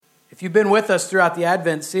If you've been with us throughout the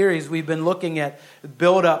Advent series, we've been looking at the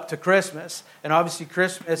build up to Christmas. And obviously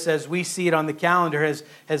Christmas, as we see it on the calendar,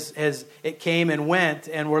 has it came and went.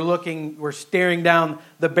 And we're staring down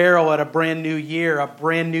the barrel at a brand new year, a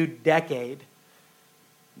brand new decade.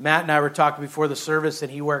 Matt and I were talking before the service,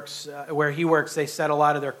 and where he works, they set a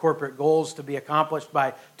lot of their corporate goals to be accomplished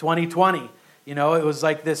by 2020. You know, it was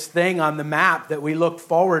like this thing on the map that we looked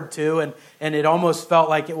forward to, and it almost felt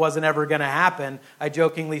like it wasn't ever going to happen. I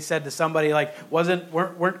jokingly said to somebody, like,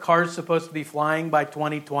 weren't cars supposed to be flying by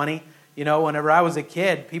 2020? You know, whenever I was a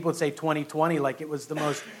kid, people would say 2020 like it was the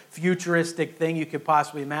most futuristic thing you could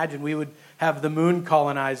possibly imagine. We would have the moon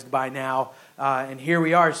colonized by now, and here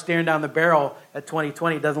we are staring down the barrel at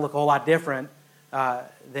 2020. It doesn't look a whole lot different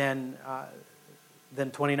than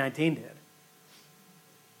 2019 did.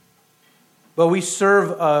 But we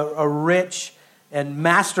serve a rich and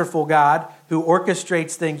masterful God who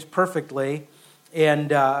orchestrates things perfectly,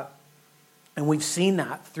 and we've seen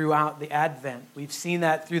that throughout the Advent. We've seen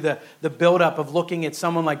that through the buildup of looking at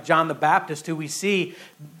someone like John the Baptist, who we see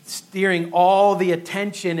steering all the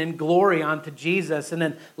attention and glory onto Jesus, and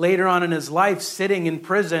then later on in his life sitting in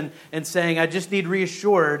prison and saying, I just need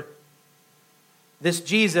reassured, this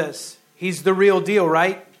Jesus, he's the real deal,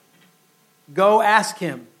 right? Go ask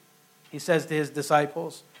him, he says to his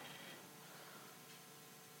disciples.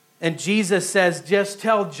 And Jesus says, just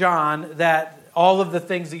tell John that all of the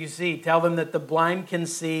things that you see, tell them that the blind can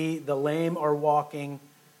see, the lame are walking,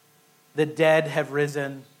 the dead have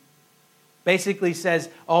risen. Basically says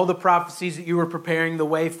all the prophecies that you were preparing the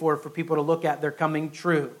way for people to look at, they're coming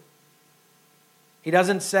true. He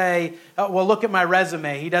doesn't say, oh, well, look at my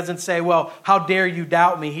resume. He doesn't say, well, how dare you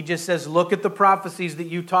doubt me? He just says, look at the prophecies that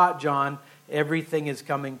you taught, John. Everything is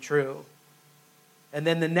coming true. And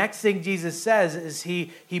then the next thing Jesus says is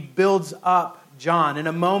he builds up John in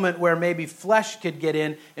a moment where maybe flesh could get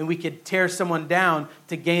in and we could tear someone down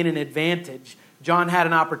to gain an advantage. John had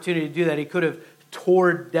an opportunity to do that. He could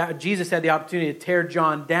have Jesus had the opportunity to tear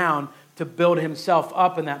John down to build himself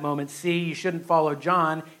up in that moment. See, you shouldn't follow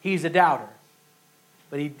John. He's a doubter.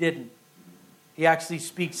 But he didn't. He actually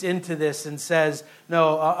speaks into this and says,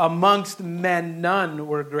 no, amongst men, none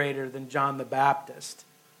were greater than John the Baptist.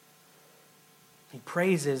 He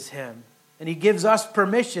praises him. And he gives us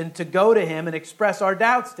permission to go to him and express our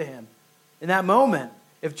doubts to him. In that moment,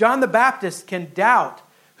 if John the Baptist can doubt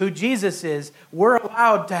who Jesus is, we're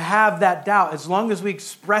allowed to have that doubt as long as we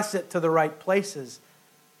express it to the right places.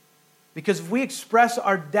 Because if we express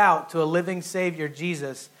our doubt to a living Savior,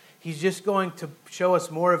 Jesus, he's just going to show us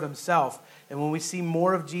more of himself. And when we see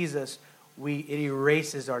more of Jesus, it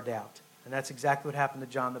erases our doubt. And that's exactly what happened to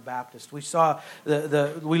John the Baptist. We saw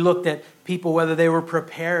we looked at people, whether they were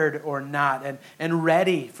prepared or not, and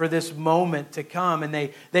ready for this moment to come.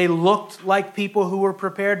 And they looked like people who were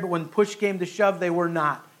prepared, but when push came to shove, they were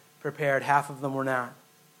not prepared. Half of them were not.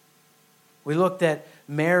 We looked at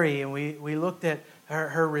Mary, and we looked at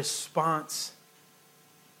her response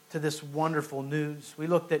to this wonderful news. We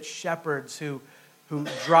looked at shepherds who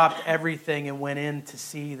dropped everything and went in to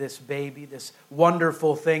see this baby, this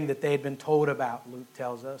wonderful thing that they had been told about, Luke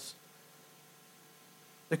tells us.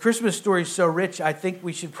 The Christmas story is so rich, I think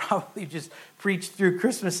we should probably just preach through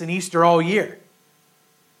Christmas and Easter all year.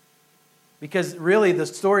 Because really the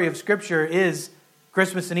story of Scripture is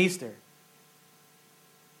Christmas and Easter,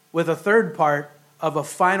 with a third part of a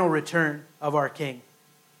final return of our King.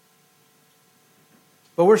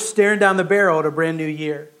 But we're staring down the barrel at a brand new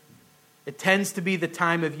year. It tends to be the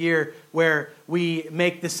time of year where we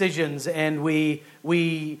make decisions and we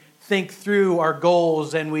think through our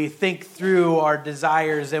goals and we think through our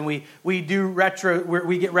desires and we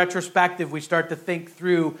get retrospective. We start to think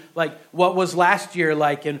through, like, what was last year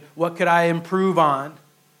like and what could I improve on?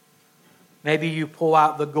 Maybe you pull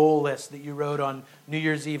out the goal list that you wrote on New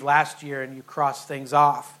Year's Eve last year and you cross things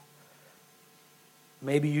off.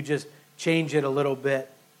 Maybe you just change it a little bit,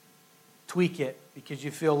 tweak it, because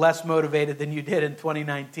you feel less motivated than you did in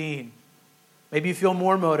 2019. Maybe you feel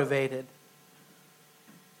more motivated.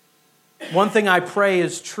 One thing I pray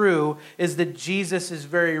is true is that Jesus is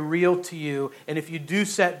very real to you. And if you do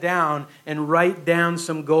sit down and write down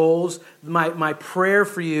some goals, my prayer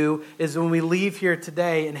for you is when we leave here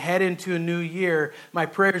today and head into a new year, my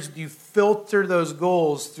prayer is that you filter those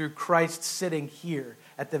goals through Christ sitting here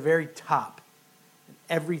at the very top. And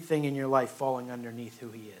everything in your life falling underneath who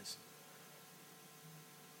he is.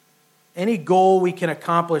 Any goal we can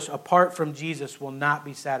accomplish apart from Jesus will not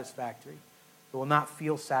be satisfactory. It will not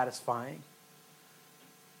feel satisfying.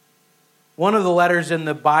 One of the letters in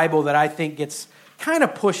the Bible that I think gets kind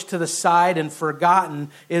of pushed to the side and forgotten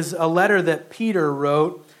is a letter that Peter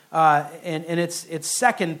wrote and it's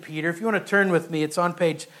 2 Peter. If you want to turn with me, it's on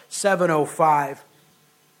page 705.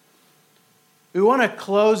 We want to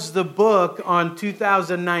close the book on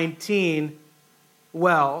 2019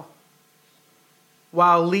 well,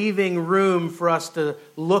 while leaving room for us to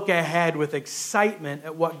look ahead with excitement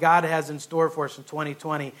at what God has in store for us in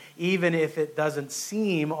 2020, even if it doesn't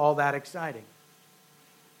seem all that exciting.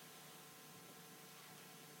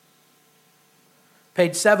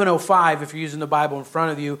 Page 705 if you're using the Bible in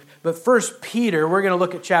front of you. But 1 Peter, we're going to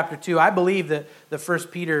look at chapter 2. I believe that the 1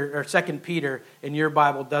 Peter or 2 Peter in your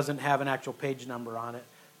Bible doesn't have an actual page number on it.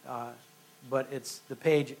 But it's the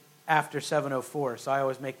page after 704. So I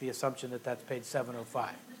always make the assumption that that's page 705.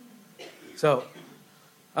 So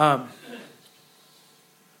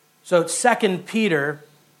 2 Peter,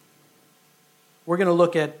 we're going to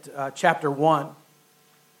look at chapter 1.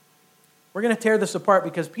 We're going to tear this apart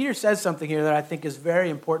because Peter says something here that I think is very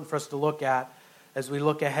important for us to look at as we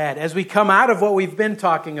look ahead. As we come out of what we've been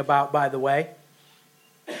talking about, by the way.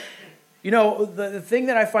 You know, the thing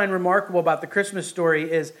that I find remarkable about the Christmas story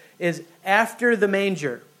is after the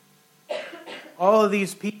manger, all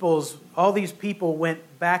these people went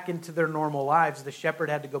back into their normal lives. The shepherd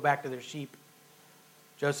had to go back to their sheep.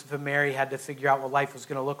 Joseph and Mary had to figure out what life was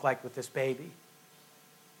going to look like with this baby.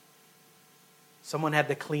 Someone had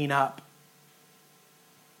to clean up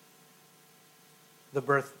the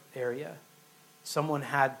birth area. Someone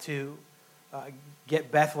had to get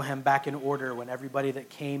Bethlehem back in order when everybody that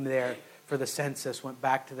came there for the census went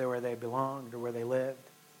back to where they belonged or where they lived.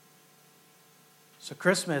 So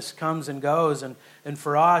Christmas comes and goes, and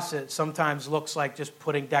for us it sometimes looks like just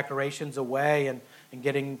putting decorations away and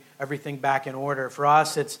getting everything back in order. For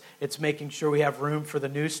us it's making sure we have room for the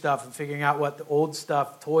new stuff and figuring out what the old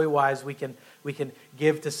stuff, toy-wise, we can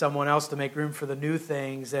give to someone else to make room for the new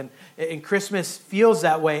things. And Christmas feels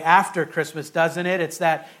that way after Christmas, doesn't it? It's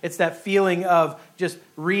that feeling of just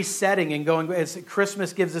resetting and going.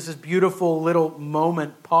 Christmas gives us this beautiful little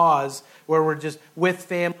moment pause where we're just with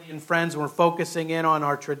family and friends and we're focusing in on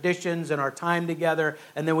our traditions and our time together,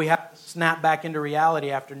 and then we have to snap back into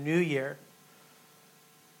reality after New Year.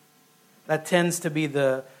 That tends to be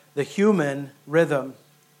the human rhythm.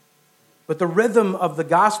 But the rhythm of the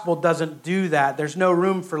gospel doesn't do that. There's no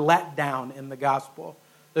room for letdown in the gospel.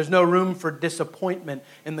 There's no room for disappointment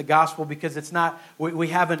in the gospel because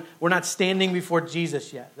we're not standing before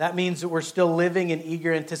Jesus yet. That means that we're still living in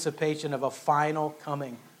eager anticipation of a final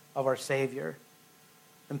coming of our Savior.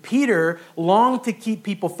 And Peter longed to keep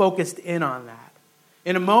people focused in on that.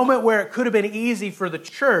 In a moment where it could have been easy for the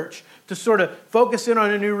church to sort of focus in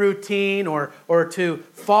on a new routine or to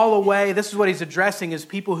fall away. This is what he's addressing, is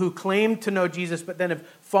people who claim to know Jesus but then have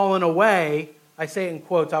fallen away. I say it in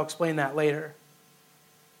quotes, I'll explain that later.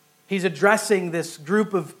 He's addressing this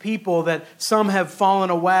group of people that some have fallen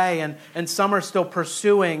away and some are still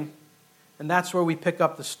pursuing. And that's where we pick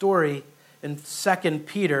up the story in 2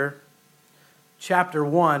 Peter chapter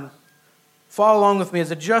 1. Follow along with me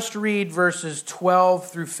as I just read verses 12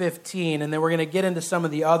 through 15, and then we're going to get into some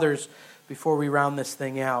of the others before we round this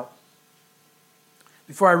thing out.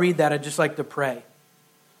 Before I read that, I'd just like to pray.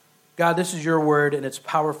 God, this is your word, and it's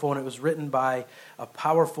powerful, and it was written by a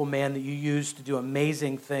powerful man that you used to do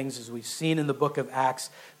amazing things, as we've seen in the book of Acts.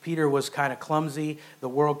 Peter was kind of clumsy. The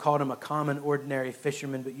world called him a common, ordinary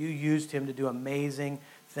fisherman, but you used him to do amazing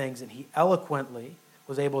things, and he eloquently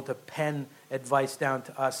was able to pen advice down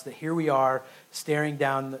to us that here we are staring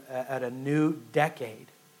down at a new decade.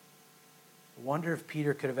 I wonder if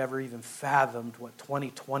Peter could have ever even fathomed what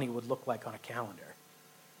 2020 would look like on a calendar,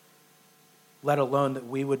 let alone that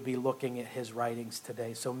we would be looking at his writings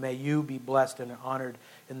today. So may you be blessed and honored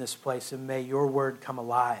in this place, and may your word come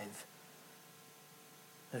alive.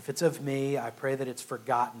 And if it's of me, I pray that it's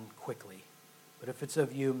forgotten quickly. But if it's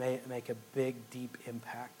of you, may it make a big, deep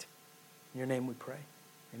impact. In your name we pray.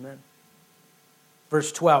 Amen. Verse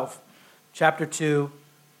 12, chapter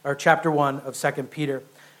 1 of 2 Peter.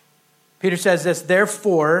 Peter says this,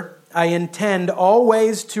 "Therefore, I intend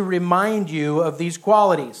always to remind you of these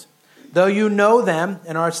qualities. Though you know them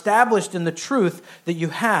and are established in the truth that you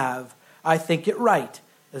have, I think it right,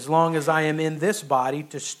 as long as I am in this body,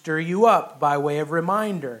 to stir you up by way of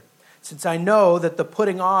reminder, since I know that the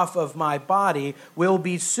putting off of my body will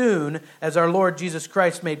be soon, as our Lord Jesus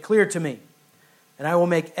Christ made clear to me. And I will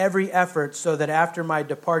make every effort so that after my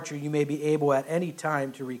departure you may be able at any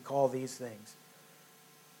time to recall these things."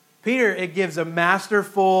 Peter, it gives a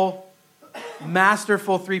masterful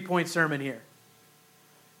three-point sermon here.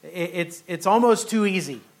 It's almost too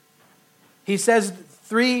easy. He says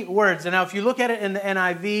 3 words. And now if you look at it in the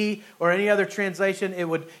NIV or any other translation, it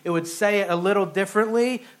would say it a little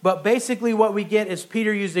differently. But basically what we get is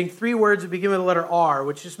Peter using 3 words that begin with the letter R,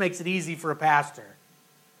 which just makes it easy for a pastor.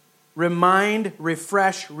 Remind,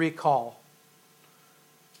 refresh, recall.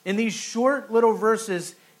 In these short little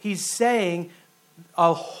verses, he's saying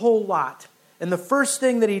a whole lot. And the first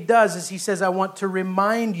thing that he does is he says, I want to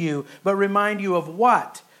remind you, but remind you of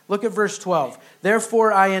what? Look at verse 12.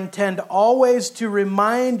 Therefore, I intend always to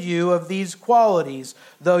remind you of these qualities,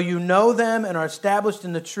 though you know them and are established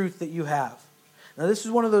in the truth that you have. Now, this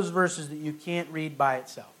is one of those verses that you can't read by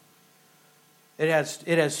itself. It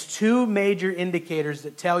has 2 major indicators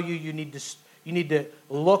that tell you you need to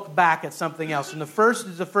look back at something else. And the first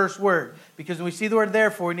is the first word. Because when we see the word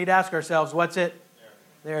therefore, we need to ask ourselves, what's it?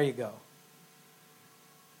 There you go.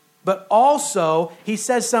 But also, he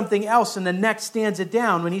says something else in the next stanza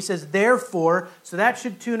down when he says, therefore, so that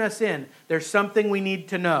should tune us in. There's something we need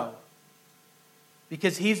to know.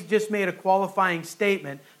 Because he's just made a qualifying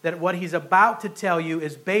statement that what he's about to tell you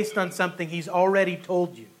is based on something he's already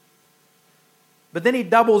told you. But then he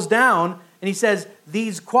doubles down and he says,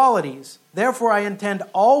 these qualities. Therefore, I intend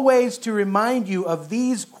always to remind you of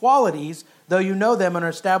these qualities, though you know them and are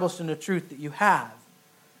established in the truth that you have.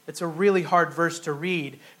 It's a really hard verse to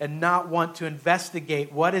read and not want to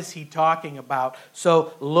investigate what is he talking about.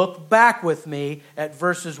 So look back with me at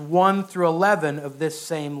verses 1 through 11 of this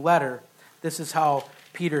same letter. This is how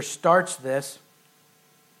Peter starts this.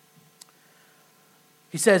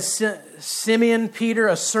 He says, Simeon Peter,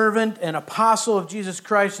 a servant and apostle of Jesus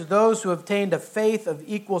Christ, to those who have obtained a faith of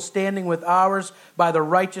equal standing with ours by the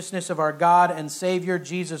righteousness of our God and Savior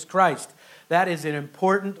Jesus Christ. That is an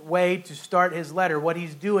important way to start his letter. What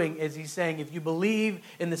he's doing is he's saying, if you believe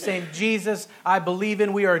in the same Jesus I believe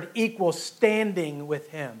in, we are in equal standing with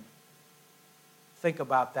him. Think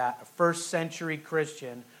about that. A first century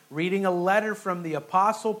Christian reading a letter from the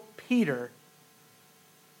Apostle Peter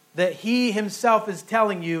that he himself is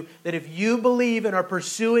telling you that if you believe and are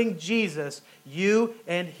pursuing Jesus, you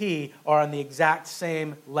and he are on the exact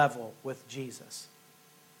same level with Jesus.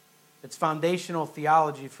 It's foundational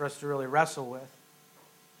theology for us to really wrestle with.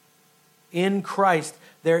 In Christ,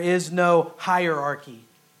 there is no hierarchy.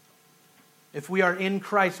 If we are in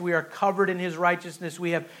Christ, we are covered in his righteousness.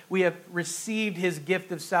 We have received his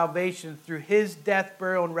gift of salvation through his death,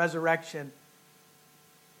 burial, and resurrection.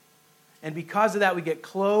 And because of that, we get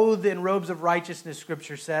clothed in robes of righteousness,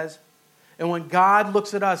 Scripture says. And when God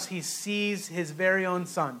looks at us, he sees his very own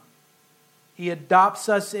Son. He adopts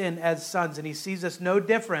us in as sons, and he sees us no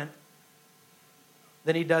different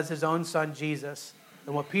than he does his own Son, Jesus.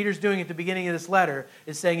 And what Peter's doing at the beginning of this letter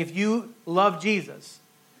is saying, if you love Jesus,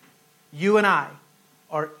 you and I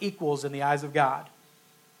are equals in the eyes of God.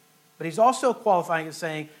 But he's also qualifying and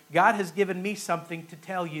saying, God has given me something to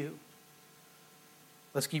tell you.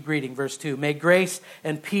 Let's keep reading, verse 2. May grace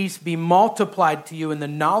and peace be multiplied to you in the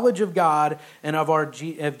knowledge of God and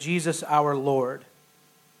of Jesus our Lord.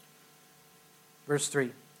 Verse 3.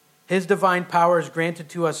 His divine power has granted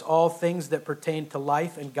to us all things that pertain to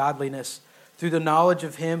life and godliness through the knowledge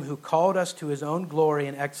of him who called us to his own glory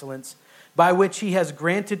and excellence, by which he has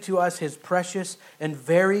granted to us his precious and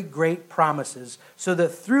very great promises, so that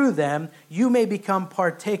through them you may become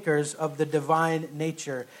partakers of the divine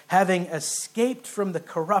nature, having escaped from the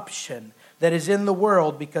corruption that is in the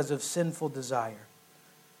world because of sinful desire.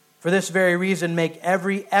 For this very reason, make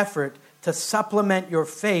every effort to supplement your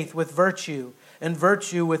faith with virtue, and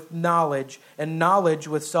virtue with knowledge, and knowledge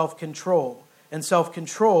with self-control, and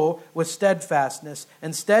self-control with steadfastness,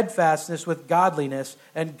 and steadfastness with godliness,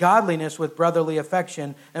 and godliness with brotherly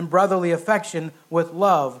affection, and brotherly affection with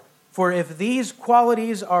love. For if these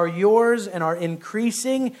qualities are yours and are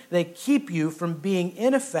increasing, they keep you from being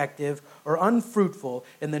ineffective or unfruitful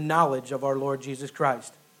in the knowledge of our Lord Jesus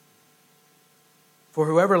Christ. For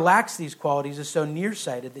whoever lacks these qualities is so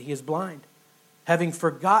nearsighted that he is blind, having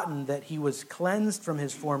forgotten that he was cleansed from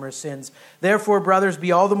his former sins. Therefore, brothers,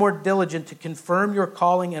 be all the more diligent to confirm your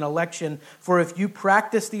calling and election, for if you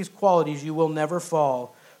practice these qualities, you will never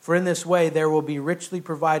fall. For in this way there will be richly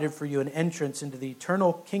provided for you an entrance into the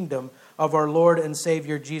eternal kingdom of our Lord and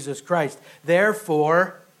Savior Jesus Christ.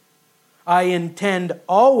 Therefore, I intend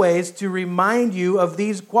always to remind you of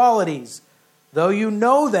these qualities, though you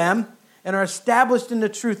know them and are established in the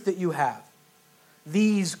truth that you have.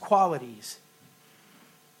 These qualities.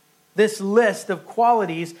 This list of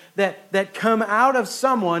qualities that come out of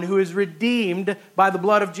someone who is redeemed by the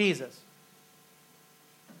blood of Jesus.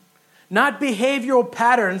 Not behavioral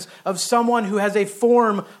patterns of someone who has a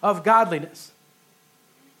form of godliness,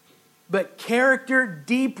 but character,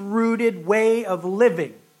 deep-rooted way of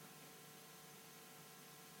living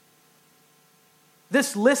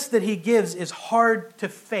This list that he gives is hard to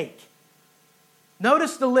fake.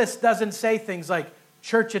 Notice the list doesn't say things like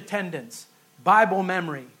church attendance, Bible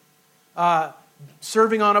memory,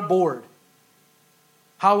 serving on a board,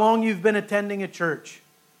 how long you've been attending a church.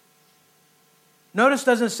 Notice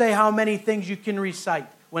doesn't say how many things you can recite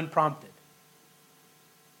when prompted.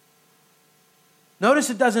 Notice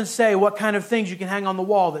it doesn't say what kind of things you can hang on the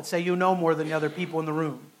wall that say you know more than the other people in the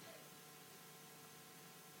room.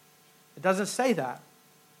 It doesn't say that.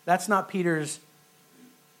 That's not Peter's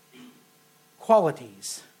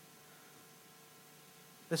qualities.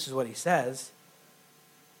 This is what he says.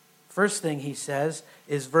 First thing he says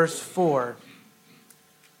is verse 4.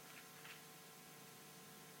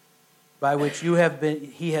 By which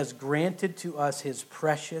he has granted to us his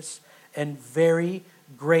precious and very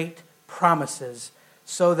great promises,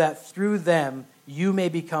 so that through them you may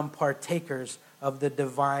become partakers of the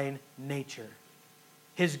divine nature.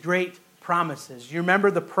 His great promises. You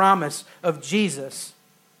remember the promise of Jesus.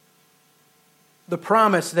 The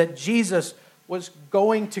promise that Jesus was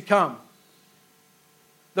going to come.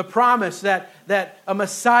 The promise that a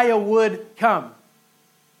Messiah would come.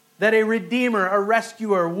 That a Redeemer, a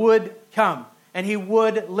Rescuer would come. And he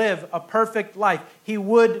would live a perfect life. He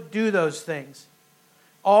would do those things.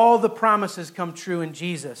 All the promises come true in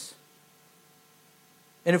Jesus.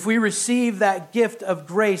 And if we receive that gift of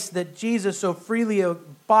grace that Jesus so freely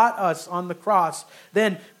bought us on the cross,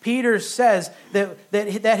 then Peter says that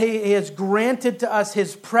he has granted to us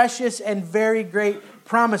his precious and very great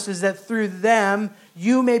promises, that through them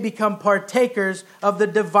you may become partakers of the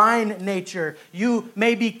divine nature. You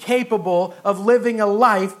may be capable of living a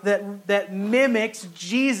life that mimics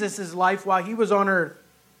Jesus' life while he was on earth.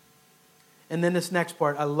 And then this next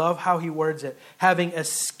part, I love how he words it. Having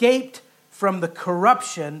escaped from the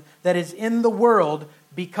corruption that is in the world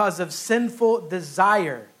because of sinful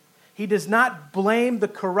desire. He does not blame the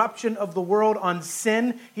corruption of the world on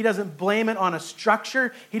sin. He doesn't blame it on a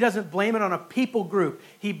structure. He doesn't blame it on a people group.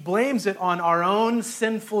 He blames it on our own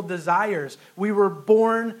sinful desires. We were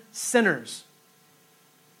born sinners.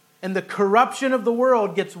 And the corruption of the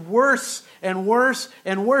world gets worse and worse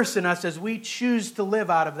and worse in us as we choose to live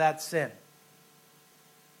out of that sin.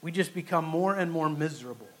 We just become more and more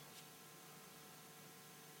miserable.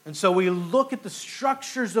 And so we look at the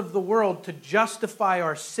structures of the world to justify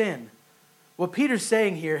our sin. What Peter's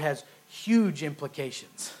saying here has huge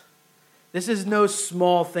implications. This is no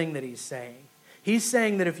small thing that he's saying. He's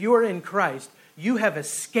saying that if you are in Christ, you have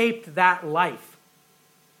escaped that life.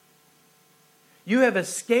 You have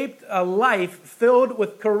escaped a life filled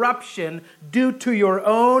with corruption due to your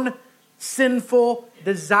own sinful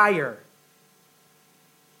desire.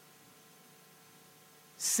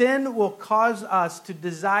 Sin will cause us to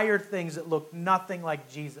desire things that look nothing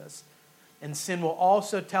like Jesus. And sin will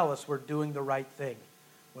also tell us we're doing the right thing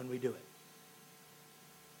when we do it.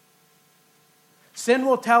 Sin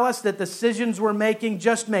will tell us that decisions we're making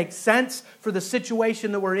just make sense for the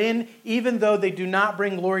situation that we're in, even though they do not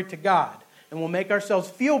bring glory to God. And we'll make ourselves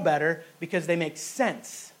feel better because they make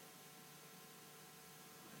sense.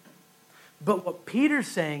 But what Peter's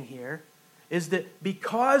saying here is that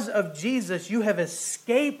because of Jesus, you have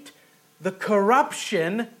escaped the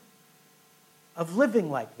corruption of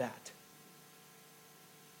living like that.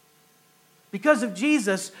 Because of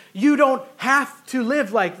Jesus, you don't have to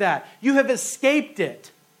live like that. You have escaped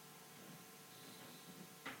it.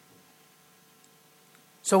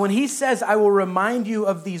 So when he says, I will remind you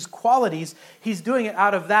of these qualities, he's doing it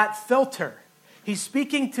out of that filter. He's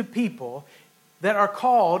speaking to people that are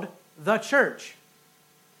called the church.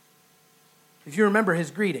 If you remember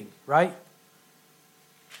his greeting, right?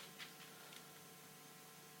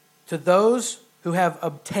 To those who have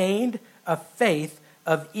obtained a faith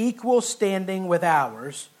of equal standing with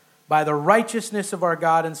ours by the righteousness of our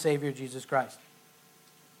God and Savior Jesus Christ.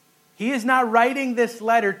 He is not writing this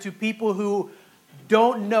letter to people who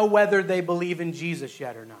don't know whether they believe in Jesus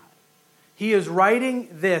yet or not. He is writing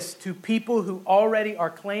this to people who already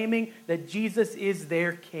are claiming that Jesus is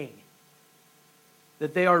their king.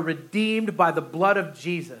 That they are redeemed by the blood of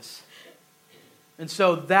Jesus. And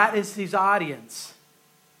so that is his audience.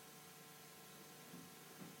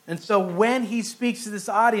 And so when he speaks to this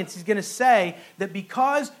audience, he's going to say that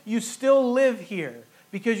because you still live here,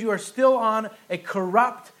 because you are still on a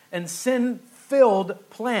corrupt and sin-filled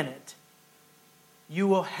planet, you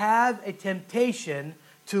will have a temptation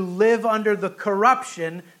to live under the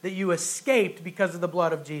corruption that you escaped because of the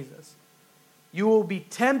blood of Jesus. You will be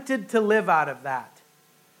tempted to live out of that.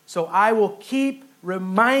 So I will keep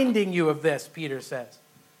reminding you of this, Peter says.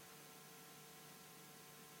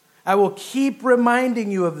 I will keep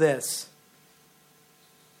reminding you of this.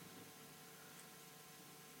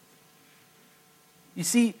 You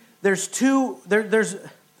see, there's a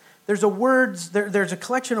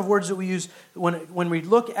collection of words that we use when we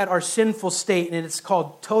look at our sinful state, and it's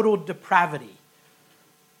called total depravity.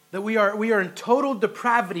 That we are in total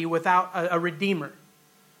depravity without a Redeemer.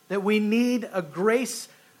 That we need a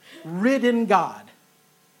grace-ridden God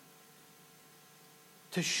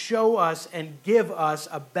to show us and give us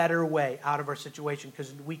a better way out of our situation,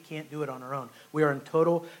 because we can't do it on our own. We are in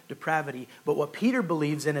total depravity. But what Peter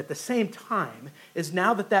believes in at the same time is,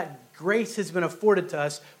 now that grace has been afforded to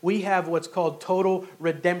us, we have what's called total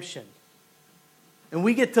redemption. And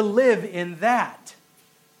we get to live in that.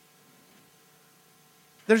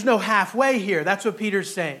 There's no halfway here. That's what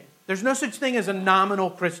Peter's saying. There's no such thing as a nominal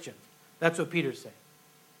Christian. That's what Peter's saying.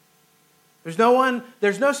 There's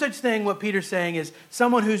no such thing. What Peter's saying is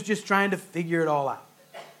someone who's just trying to figure it all out.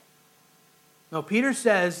 No, Peter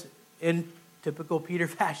says, in typical Peter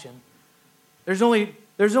fashion, there's only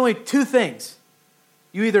two things.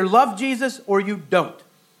 You either love Jesus or you don't.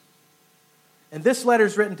 And this letter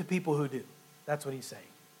is written to people who do. That's what he's saying.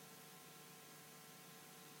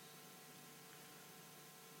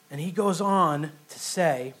 And he goes on to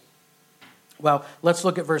say, well, let's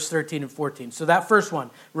look at verse 13 and 14. So that first one,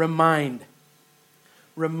 remind.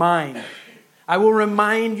 Remind. I will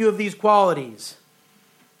remind you of these qualities.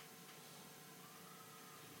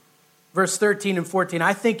 Verse 13 and 14,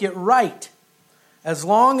 I think it right, as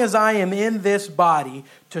long as I am in this body,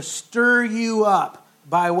 to stir you up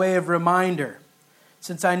by way of reminder,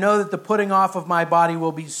 since I know that the putting off of my body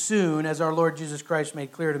will be soon, as our Lord Jesus Christ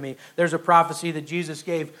made clear to me. There's a prophecy that Jesus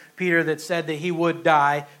gave Peter that said that he would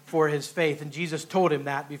die for his faith. And Jesus told him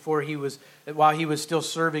that while he was still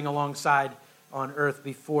serving alongside on earth,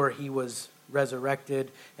 before he was resurrected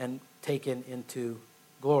and taken into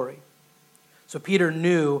glory. So Peter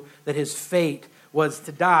knew that his fate was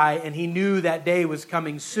to die, and he knew that day was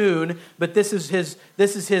coming soon. But this is his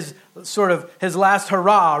sort of his last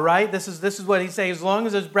hurrah, right? This is what he's saying. As long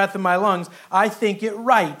as there's breath in my lungs, I think it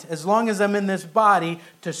right, as long as I'm in this body,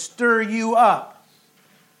 to stir you up.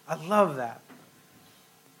 I love that.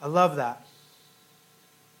 I love that.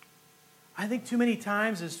 I think too many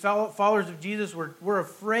times as followers of Jesus, we're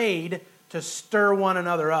afraid to stir one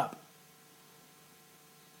another up.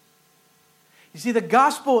 You see, the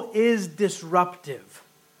gospel is disruptive.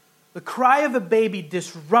 The cry of a baby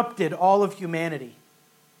disrupted all of humanity.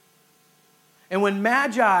 And when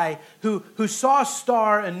Magi, who saw a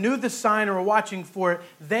star and knew the sign and were watching for it,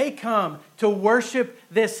 they come to worship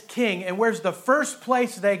this king. And where's the first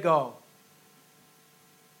place they go?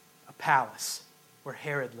 A palace where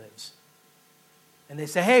Herod lives. And they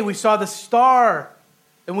say, hey, we saw the star,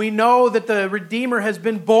 and we know that the Redeemer has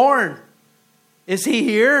been born. Is he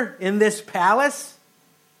here in this palace?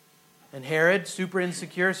 And Herod, super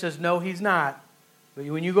insecure, says, no, he's not. But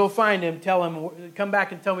when you go find him, tell him, come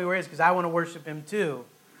back and tell me where he is, because I want to worship him too.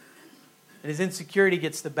 And his insecurity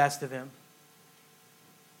gets the best of him.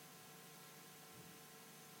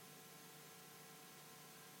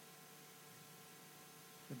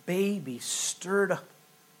 The baby stirred up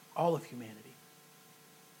all of humanity.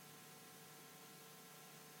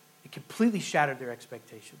 It completely shattered their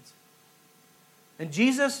expectations. And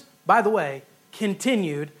Jesus, by the way,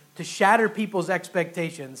 continued to shatter people's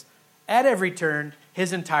expectations at every turn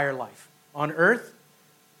his entire life, on earth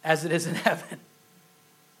as it is in heaven.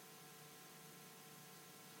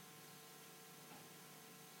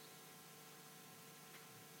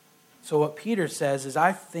 So what Peter says is,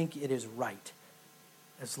 I think it is right,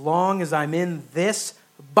 as long as I'm in this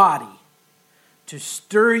body, to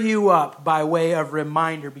stir you up by way of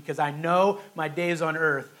reminder, because I know my days on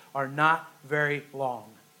earth are not very long.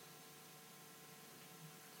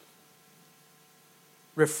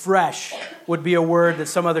 Refresh would be a word that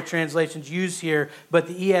some other translations use here, but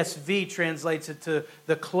the ESV translates it to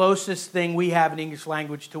the closest thing we have in English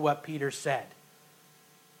language to what Peter said.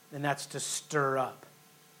 And that's to stir up.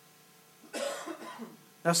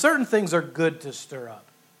 Now, certain things are good to stir up,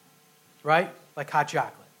 right? Like hot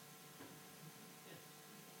chocolate.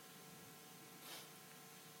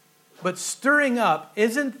 But stirring up,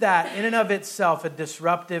 isn't that in and of itself a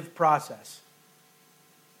disruptive process?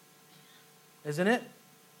 Isn't it?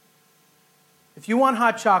 If you want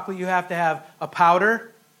hot chocolate, you have to have a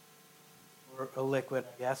powder, or a liquid,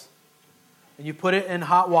 I guess. And you put it in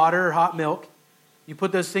hot water or hot milk. You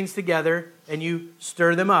put those things together and you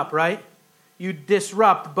stir them up, right? You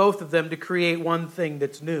disrupt both of them to create one thing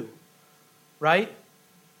that's new, right?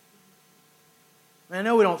 I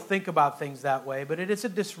know we don't think about things that way, but it is a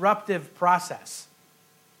disruptive process.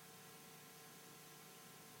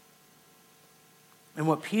 And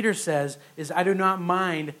what Peter says is, I do not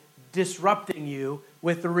mind disrupting you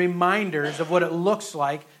with the reminders of what it looks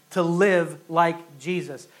like to live like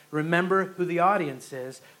Jesus. Remember who the audience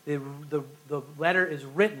is. The letter is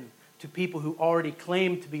written to people who already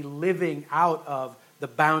claim to be living out of the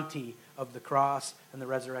bounty of the cross and the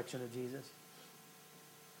resurrection of Jesus.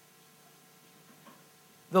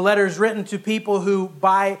 The letter is written to people who,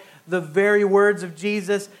 by the very words of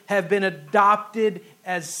Jesus, have been adopted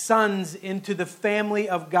as sons into the family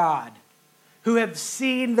of God, who have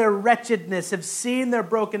seen their wretchedness, have seen their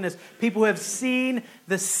brokenness, people who have seen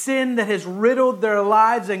the sin that has riddled their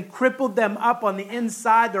lives and crippled them up on the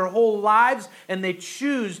inside their whole lives, and they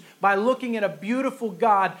choose, by looking at a beautiful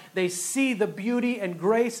God, they see the beauty and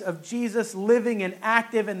grace of Jesus living and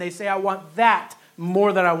active, and they say, I want that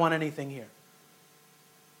more than I want anything here.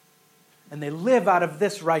 And they live out of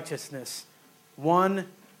this righteousness, one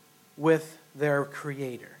with their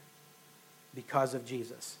Creator, because of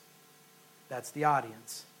Jesus. That's the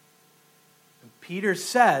audience. And Peter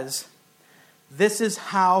says, this is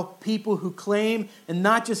how people who claim, and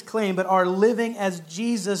not just claim, but are living as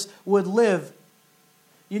Jesus would live.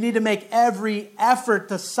 You need to make every effort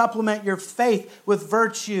to supplement your faith with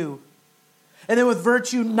virtue. And then with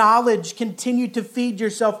virtue, knowledge, continue to feed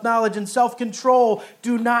yourself knowledge, and self-control.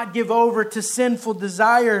 Do not give over to sinful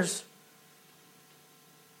desires.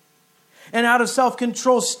 And out of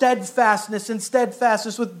self-control, steadfastness, and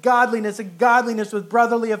steadfastness with godliness, and godliness with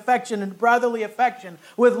brotherly affection, and brotherly affection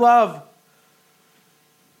with love.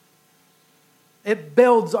 It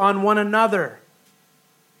builds on one another.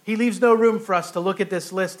 He leaves no room for us to look at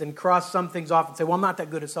this list and cross some things off and say, well, I'm not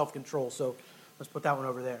that good at self-control, so let's put that one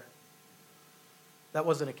over there. That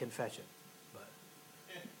wasn't a confession, but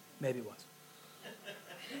maybe it was.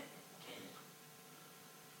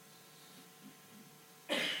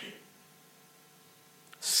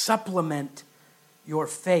 Supplement your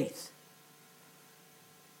faith.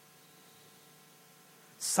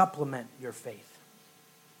 Supplement your faith.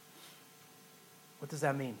 What does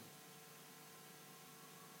that mean?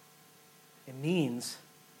 It means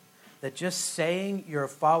that just saying you're a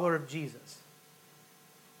follower of Jesus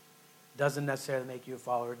doesn't necessarily make you a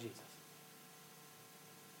follower of Jesus.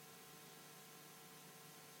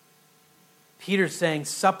 Peter's saying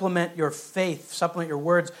supplement your faith, supplement your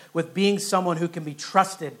words with being someone who can be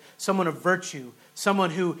trusted, someone of virtue,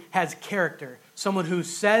 someone who has character, someone who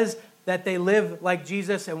says that they live like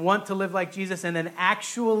Jesus and want to live like Jesus and then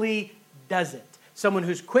actually does it. Someone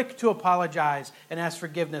who's quick to apologize and ask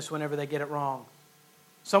forgiveness whenever they get it wrong.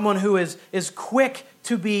 Someone who is quick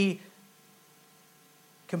to be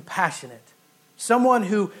compassionate. Someone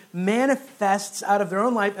who manifests out of their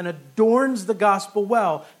own life and adorns the gospel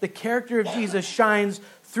well. The character of Jesus shines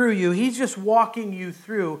through you. He's just walking you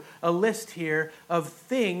through a list here of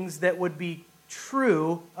things that would be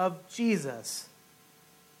true of Jesus.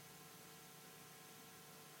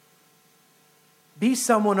 Be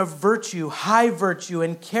someone of virtue, high virtue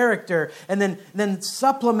and character, and then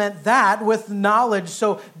supplement that with knowledge.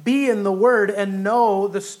 So be in the Word and know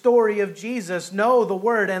the story of Jesus. Know the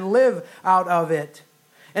Word and live out of it.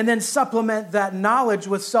 And then supplement that knowledge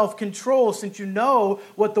with self-control. Since you know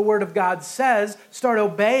what the Word of God says, start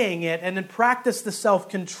obeying it and then practice the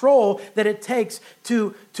self-control that it takes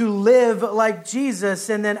to live like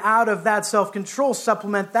Jesus. And then out of that self-control,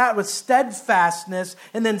 supplement that with steadfastness,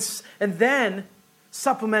 and then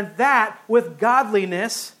supplement that with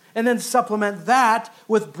godliness, and then supplement that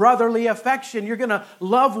with brotherly affection. You're going to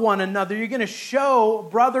love one another. You're going to show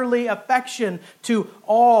brotherly affection to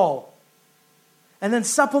all. And then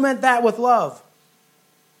supplement that with love.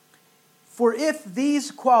 For if these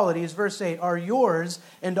qualities, verse 8, are yours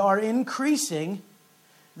and are increasing,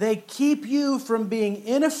 they keep you from being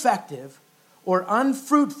ineffective or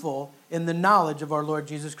unfruitful in the knowledge of our Lord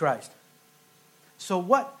Jesus Christ. So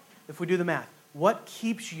what, if we do the math, what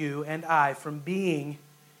keeps you and I from being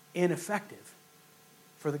ineffective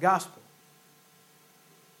for the gospel?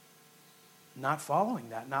 Not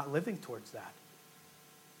following that, not living towards that.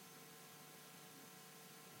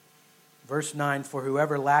 Verse 9, for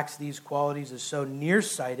whoever lacks these qualities is so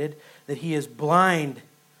nearsighted that he is blind,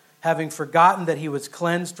 having forgotten that he was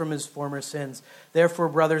cleansed from his former sins. Therefore,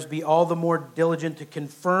 brothers, be all the more diligent to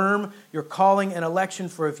confirm your calling and election,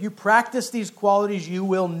 for if you practice these qualities, you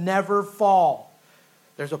will never fall.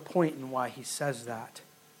 There's a point in why he says that.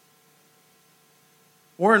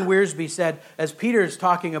 Warren Wiersbe said, as Peter is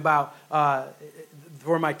talking about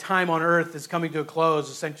for my time on earth is coming to a close,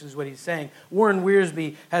 essentially is what he's saying. Warren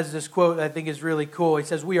Wiersbe has this quote that I think is really cool. He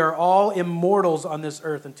says, we are all immortals on this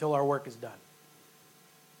earth until our work is done.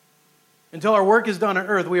 Until our work is done on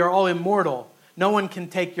earth, we are all immortal. No one can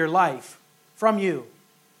take your life from you.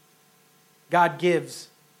 God gives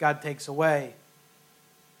God takes away.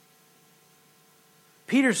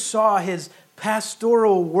 Peter saw his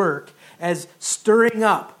pastoral work as stirring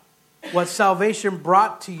up what salvation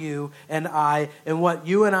brought to you and I, and what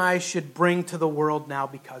you and I should bring to the world now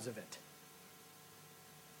because of it.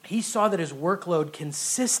 He saw that his workload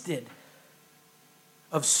consisted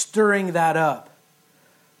of stirring that up.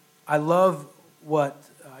 I love what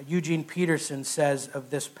Eugene Peterson says of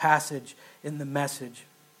this passage in the Message.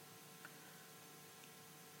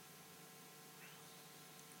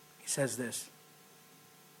 He says this,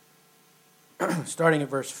 starting at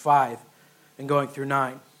verse 5 and going through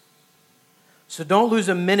 9. So don't lose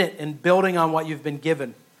a minute in building on what you've been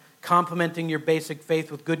given, complementing your basic faith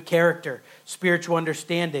with good character, spiritual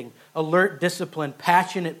understanding, alert discipline,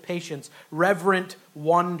 passionate patience, reverent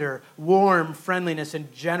wonder, warm friendliness,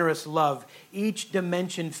 and generous love, each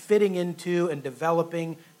dimension fitting into and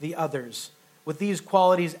developing the others. With these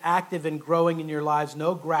qualities active and growing in your lives,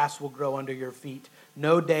 no grass will grow under your feet.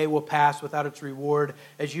 No day will pass without its reward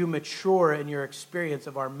as you mature in your experience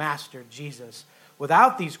of our Master, Jesus.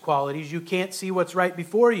 Without these qualities, you can't see what's right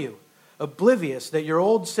before you, oblivious that your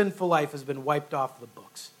old sinful life has been wiped off the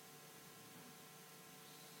books.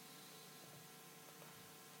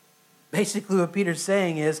 Basically, what Peter's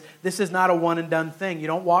saying is, this is not a one and done thing. You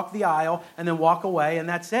don't walk the aisle and then walk away and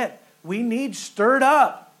that's it. We need stirred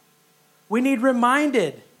up. We need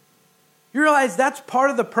reminded. You realize that's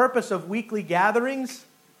part of the purpose of weekly gatherings?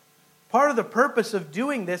 Part of the purpose of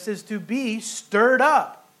doing this is to be stirred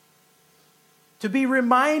up. To be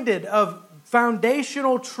reminded of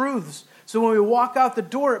foundational truths. So when we walk out the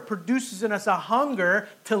door, it produces in us a hunger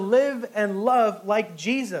to live and love like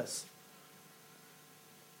Jesus.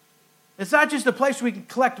 It's not just a place where we can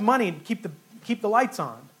collect money and keep the lights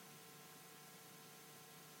on.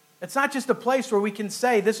 It's not just a place where we can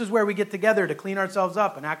say, this is where we get together to clean ourselves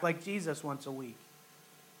up and act like Jesus once a week.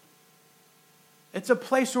 It's a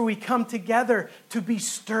place where we come together to be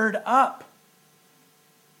stirred up.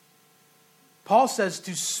 Paul says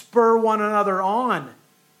to spur one another on.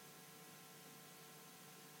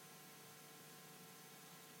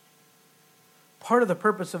 Part of the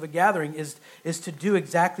purpose of a gathering is to do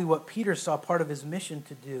exactly what Peter saw part of his mission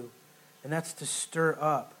to do, and that's to stir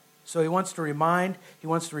up. So he wants to remind, he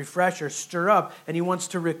wants to refresh or stir up, and he wants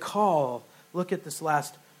to recall. Look at this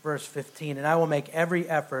last verse 15. And I will make every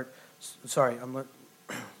effort,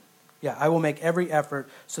 I will make every effort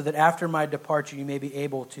so that after my departure you may be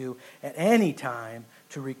able to, at any time,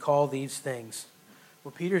 to recall these things.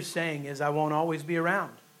 What Peter's saying is, I won't always be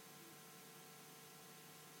around.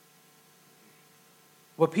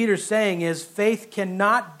 What Peter's saying is, faith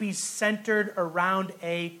cannot be centered around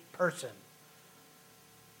a person.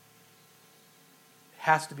 It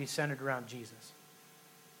has to be centered around Jesus.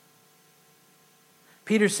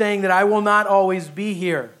 Peter's saying that I will not always be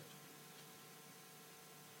here.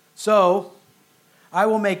 So, I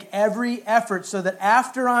will make every effort so that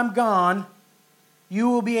after I'm gone, you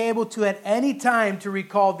will be able to at any time to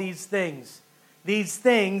recall these things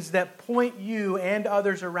that point you and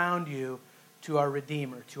others around you to our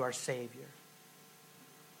Redeemer, to our Savior.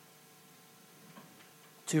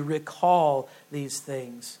 To recall these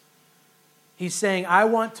things. He's saying, I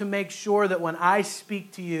want to make sure that when I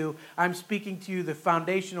speak to you, I'm speaking to you the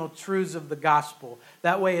foundational truths of the gospel.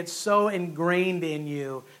 That way it's so ingrained in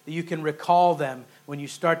you that you can recall them when you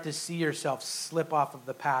start to see yourself slip off of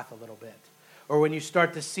the path a little bit. Or when you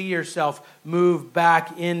start to see yourself move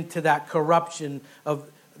back into that corruption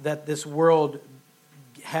that this world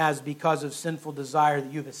has because of sinful desire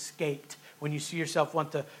that you've escaped. When you see yourself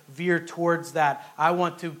want to veer towards that, I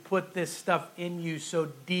want to put this stuff in you so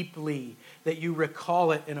deeply that you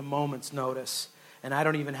recall it in a moment's notice. And I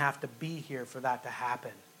don't even have to be here for that to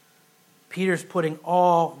happen. Peter's putting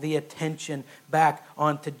all the attention back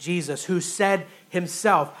onto Jesus, who said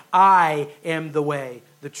himself, I am the way,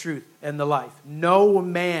 the truth, and the life. No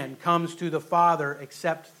man comes to the Father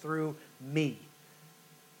except through me.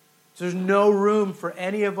 So there's no room for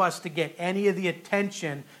any of us to get any of the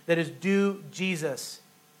attention that is due Jesus.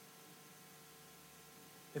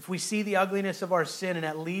 If we see the ugliness of our sin and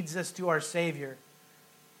that leads us to our Savior,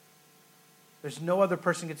 there's no other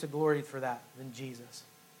person gets the glory for that than Jesus.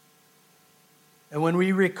 And when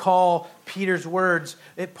we recall Peter's words,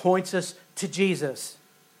 it points us to Jesus.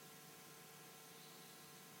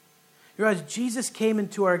 You realize Jesus came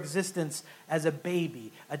into our existence as a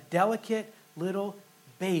baby, a delicate little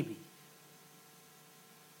baby.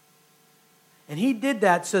 And he did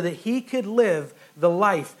that so that he could live the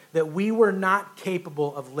life that we were not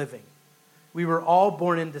capable of living. We were all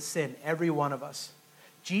born into sin, every one of us.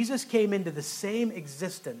 Jesus came into the same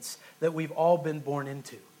existence that we've all been born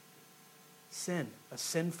into. Sin, a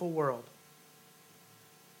sinful world.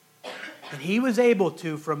 And he was able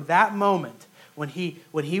to, from that moment, when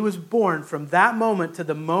he was born, from that moment to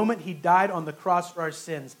the moment he died on the cross for our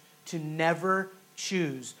sins, to never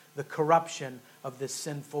choose the corruption of this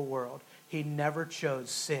sinful world. He never chose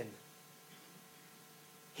sin.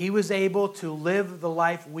 He was able to live the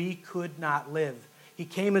life we could not live. He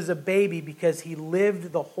came as a baby because he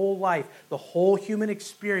lived the whole life, the whole human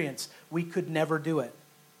experience. We could never do it.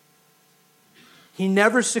 He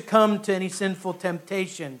never succumbed to any sinful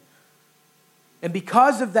temptation. And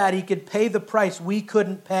because of that, he could pay the price we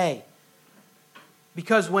couldn't pay.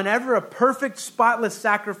 Because whenever a perfect, spotless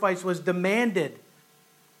sacrifice was demanded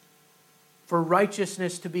for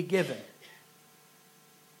righteousness to be given,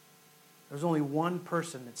 there's only one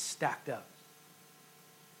person that stacked up.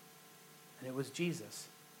 And it was Jesus.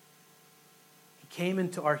 He came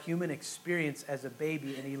into our human experience as a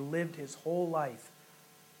baby, and he lived his whole life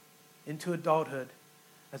into adulthood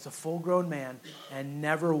as a full-grown man, and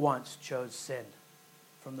never once chose sin.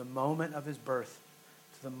 From the moment of his birth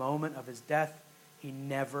to the moment of his death, he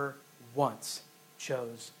never once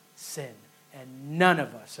chose sin. And none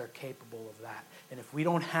of us are capable of that. And if we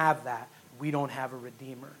don't have that, we don't have a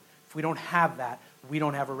Redeemer. If we don't have that, we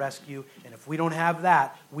don't have a rescue. And if we don't have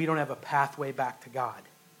that, we don't have a pathway back to God.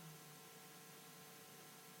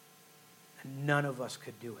 And none of us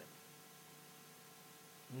could do it.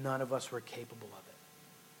 None of us were capable of it.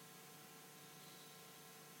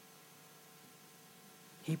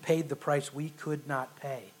 He paid the price we could not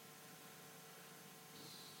pay.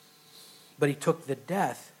 But he took the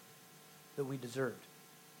death that we deserved.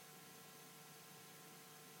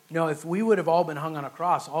 You know, if we would have all been hung on a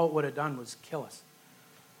cross, all it would have done was kill us.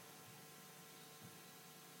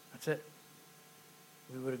 That's it.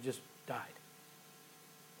 We would have just died.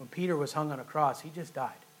 When Peter was hung on a cross, he just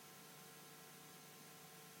died.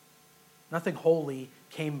 Nothing holy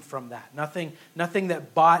came from that. Nothing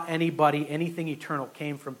that bought anybody anything eternal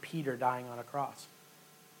came from Peter dying on a cross.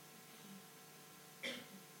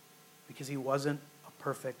 Because he wasn't a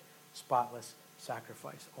perfect, spotless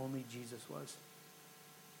sacrifice. Only Jesus was.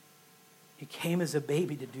 He came as a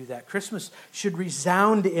baby to do that. Christmas should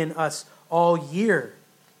resound in us all year.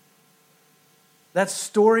 That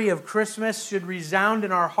story of Christmas should resound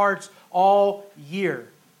in our hearts all year.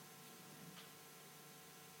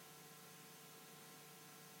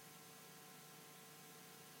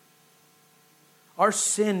 Our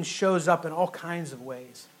sin shows up in all kinds of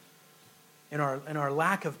ways. In our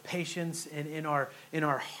lack of patience, and in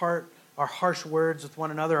our heart, our harsh words with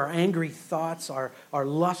one another, our angry thoughts, our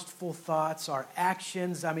lustful thoughts, our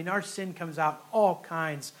actions. I mean, our sin comes out all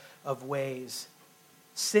kinds of ways.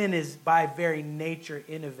 Sin is by very nature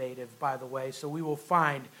innovative, by the way, so we will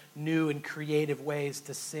find new and creative ways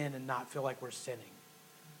to sin and not feel like we're sinning.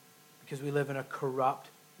 Because we live in a corrupt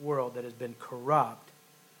world that has been corrupt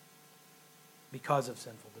because of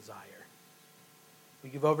sinful desire. We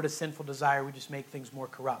give over to sinful desire, we just make things more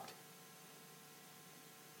corrupt.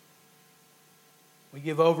 We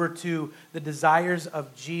give over to the desires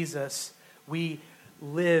of Jesus. We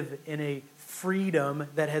live in a freedom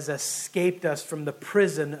that has escaped us from the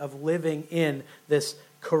prison of living in this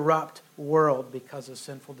corrupt world because of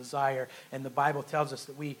sinful desire. And the Bible tells us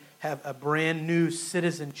that we have a brand new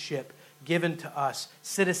citizenship given to us,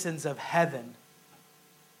 citizens of heaven.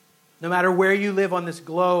 No matter where you live on this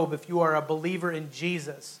globe, if you are a believer in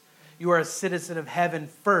Jesus, you are a citizen of heaven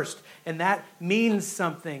first. And that means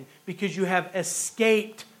something because you have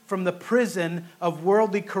escaped from the prison of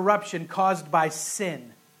worldly corruption caused by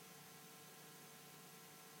sin.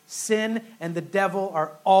 Sin and the devil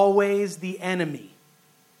are always the enemy.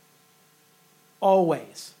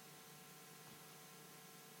 Always.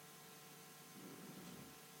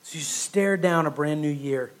 So you stare down a brand new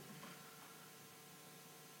year.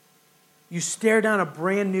 You stare down a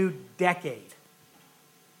brand new decade.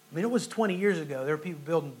 I mean, it was 20 years ago. There were people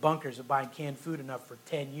building bunkers and buying canned food enough for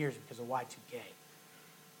 10 years because of Y2K.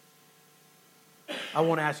 I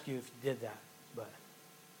won't ask you if you did that, but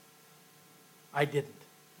I didn't.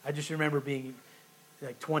 I just remember being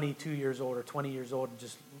like 22 years old or 20 years old and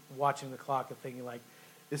just watching the clock and thinking like,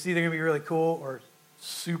 this is either going to be really cool or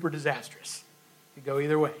super disastrous. It could go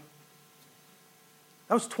either way.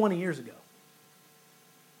 That was 20 years ago.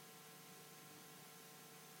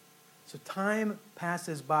 So time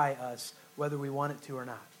passes by us whether we want it to or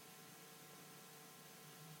not.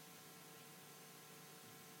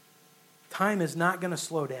 Time is not going to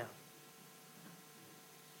slow down.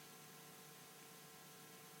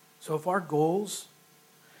 So if our goals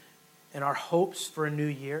and our hopes for a new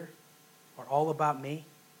year are all about me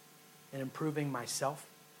and improving myself,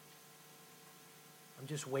 I'm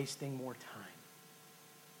just wasting more time.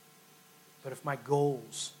 But if my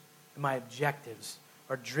goals and my objectives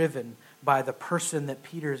are driven by the person that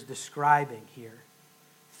Peter is describing here,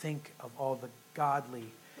 think of all the godly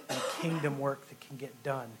and kingdom work that can get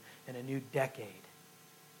done in a new decade.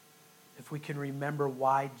 If we can remember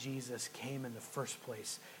why Jesus came in the first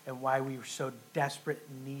place and why we were so desperate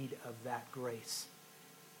in need of that grace,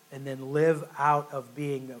 and then live out of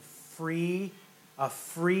being a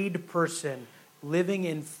freed person, living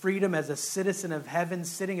in freedom as a citizen of heaven,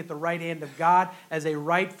 sitting at the right hand of God as a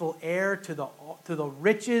rightful heir to the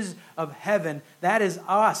riches of heaven. That is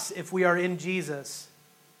us if we are in Jesus.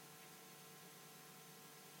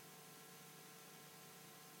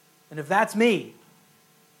 And if that's me,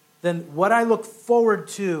 then what I look forward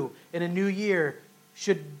to in a new year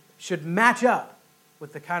should match up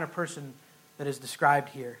with the kind of person that is described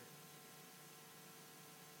here.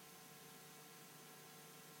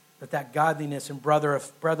 That godliness and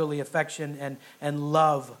brotherly affection and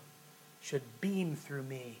love should beam through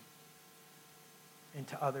me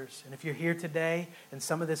into others. And if you're here today and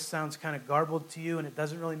some of this sounds kind of garbled to you and it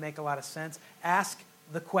doesn't really make a lot of sense, ask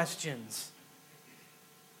the questions.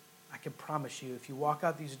 I can promise you, if you walk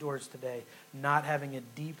out these doors today not having a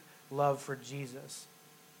deep love for Jesus,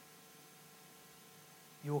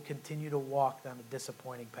 you will continue to walk down a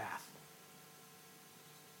disappointing path.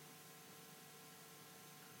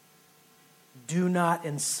 Do not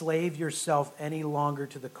enslave yourself any longer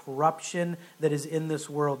to the corruption that is in this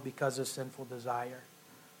world because of sinful desire.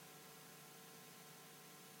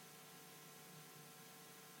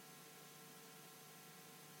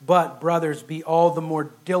 But, brothers, be all the more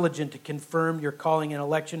diligent to confirm your calling and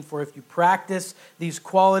election, for if you practice these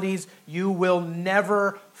qualities, you will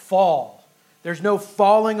never fall. There's no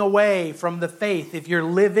falling away from the faith if you're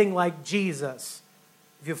living like Jesus.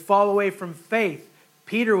 If you fall away from faith,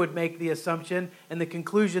 Peter would make the assumption and the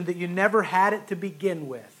conclusion that you never had it to begin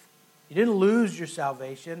with. You didn't lose your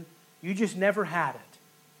salvation. You just never had it.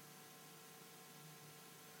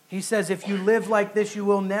 He says, if you live like this, you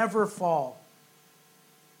will never fall.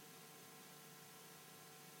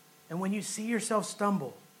 And when you see yourself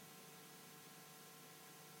stumble,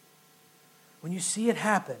 when you see it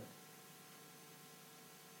happen,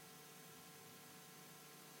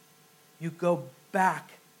 you go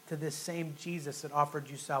back to this same Jesus that offered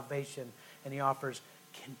you salvation, and he offers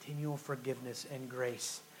continual forgiveness and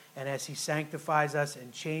grace. And as he sanctifies us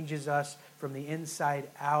and changes us from the inside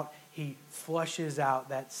out, he flushes out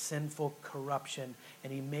that sinful corruption,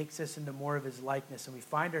 and he makes us into more of his likeness. And we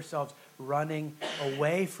find ourselves running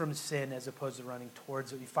away from sin as opposed to running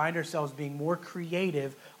towards it. We find ourselves being more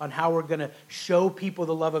creative on how we're going to show people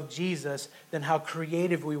the love of Jesus than how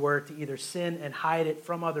creative we were to either sin and hide it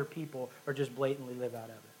from other people or just blatantly live out of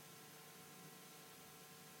it.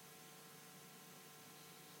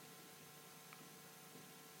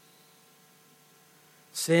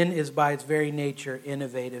 Sin is by its very nature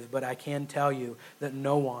innovative, but I can tell you that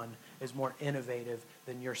no one is more innovative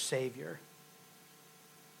than your Savior.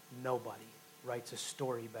 Nobody writes a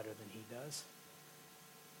story better than he does.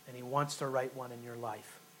 And he wants to write one in your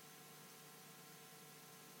life.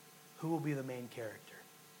 Who will be the main character?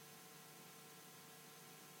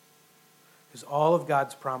 Because all of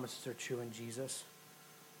God's promises are true in Jesus.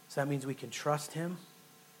 So that means we can trust him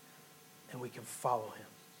and we can follow him.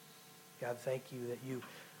 God, thank you that you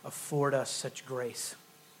afford us such grace.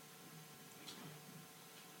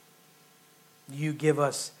 You give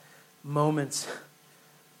us moments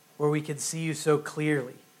where we can see you so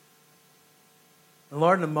clearly. And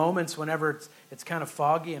Lord, in the moments whenever it's kind of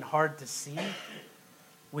foggy and hard to see,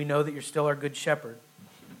 we know that you're still our good shepherd.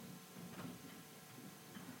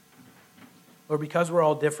 Lord, because we're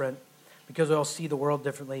all different, because we all see the world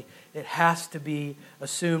differently, it has to be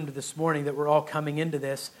assumed this morning that we're all coming into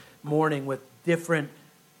this morning with different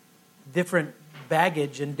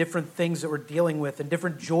baggage and different things that we're dealing with and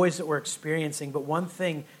different joys that we're experiencing. But one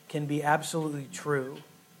thing can be absolutely true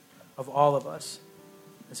of all of us,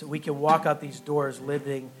 is that we can walk out these doors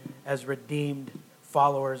living as redeemed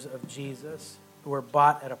followers of Jesus who are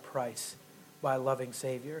bought at a price by a loving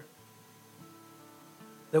Savior.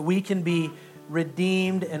 That we can be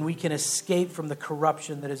redeemed and we can escape from the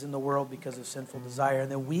corruption that is in the world because of sinful desire. And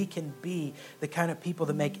then we can be the kind of people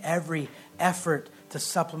that make every effort to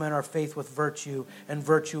supplement our faith with virtue, and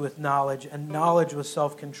virtue with knowledge, and knowledge with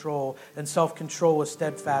self-control, and self-control with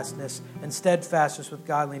steadfastness, and steadfastness with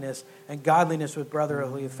godliness, and godliness with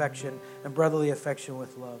brotherly affection, and brotherly affection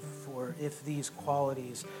with love. For if these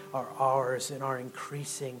qualities are ours and are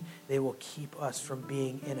increasing, they will keep us from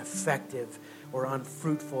being ineffective or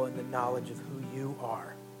unfruitful in the knowledge of who you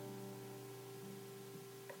are.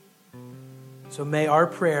 So may our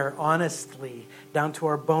prayer, honestly, down to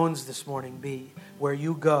our bones this morning, be, where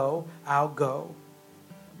you go, I'll go.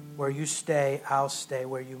 Where you stay, I'll stay.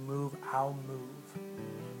 Where you move, I'll move.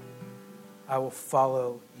 I will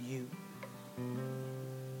follow you.